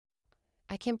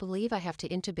I can't believe I have to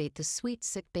intubate this sweet,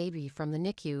 sick baby from the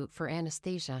NICU for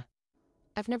anesthesia.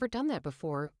 I've never done that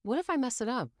before. What if I mess it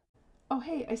up? Oh,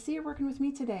 hey, I see you're working with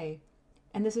me today.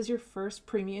 And this is your first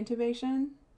preemie intubation?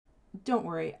 Don't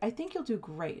worry, I think you'll do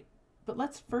great. But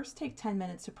let's first take 10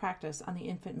 minutes to practice on the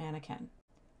infant mannequin.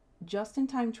 Just in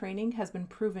time training has been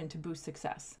proven to boost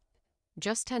success.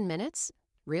 Just 10 minutes?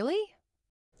 Really?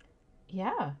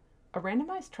 Yeah. A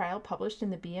randomized trial published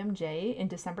in the BMJ in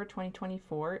December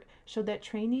 2024 showed that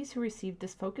trainees who received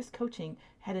this focused coaching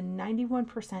had a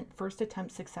 91% first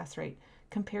attempt success rate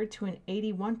compared to an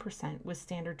 81% with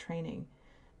standard training.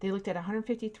 They looked at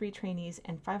 153 trainees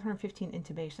and 515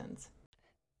 intubations.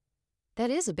 That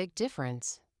is a big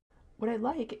difference. What I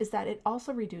like is that it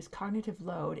also reduced cognitive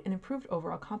load and improved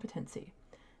overall competency.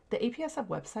 The APSF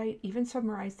website even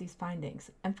summarized these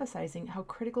findings, emphasizing how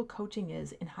critical coaching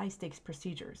is in high-stakes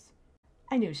procedures.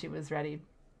 I knew she was ready.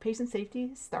 Patient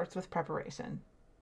safety starts with preparation.